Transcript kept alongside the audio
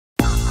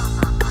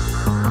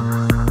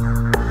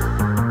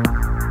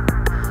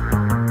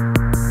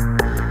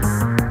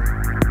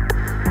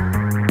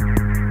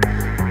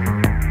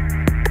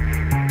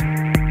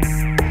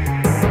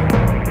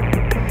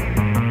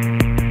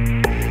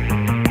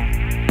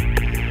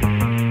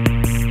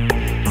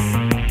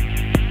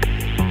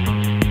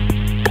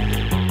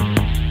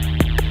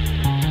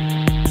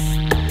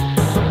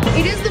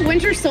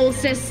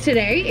solstice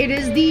today. It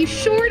is the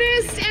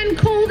shortest and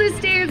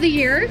coldest day of the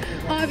year.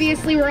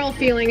 Obviously, we're all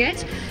feeling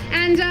it.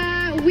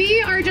 And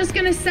we are just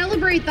going to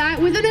celebrate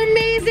that with an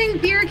amazing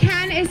beer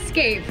can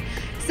escape.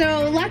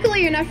 So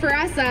luckily enough for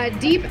us,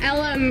 Deep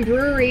Ellum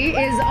Brewery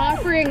is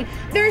offering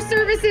their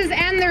services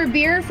and their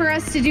beer for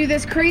us to do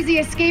this crazy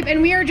escape,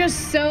 and we are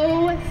just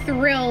so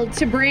thrilled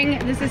to bring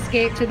this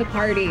escape to the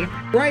party.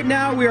 Right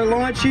now we are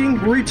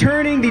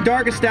returning the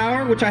Darkest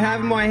Hour, which I have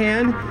in my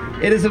hand.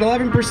 It is an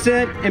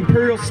 11%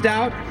 Imperial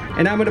Stout,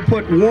 and I'm going to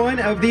put one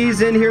of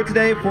these in here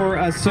today for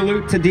a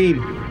salute to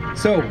Dean.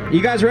 So,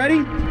 you guys ready?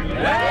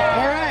 Yeah.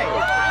 All right.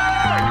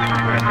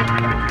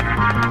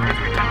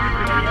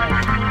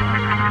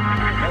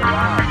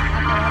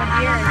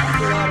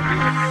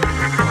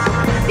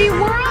 The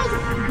world's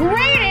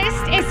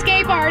greatest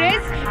escape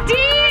artist,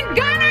 Dean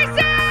Gunnarson!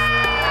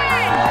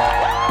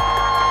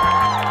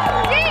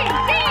 Dean!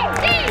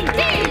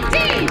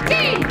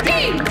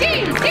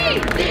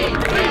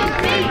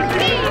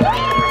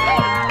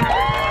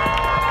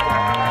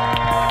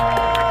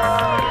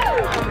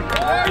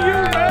 Are you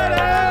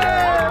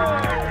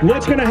ready?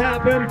 What's going to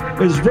happen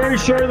is very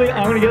shortly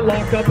I'm going to get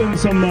locked up in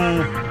some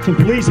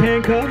police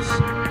handcuffs.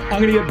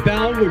 I'm going to get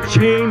bound with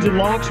chains and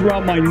locks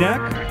around my neck.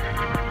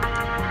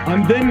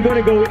 I'm then going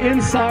to go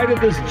inside of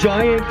this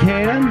giant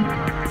can.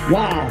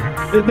 Wow,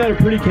 isn't that a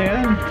pretty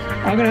can?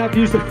 I'm going to have to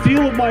use the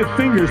feel of my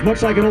fingers,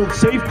 much like an old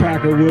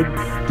safecracker would,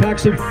 to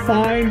actually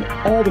find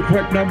all the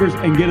correct numbers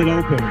and get it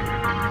open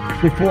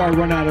before I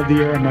run out of the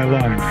air in my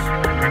lungs.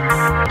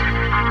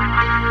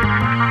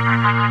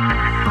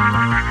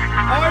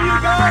 Are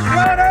you guys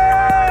ready?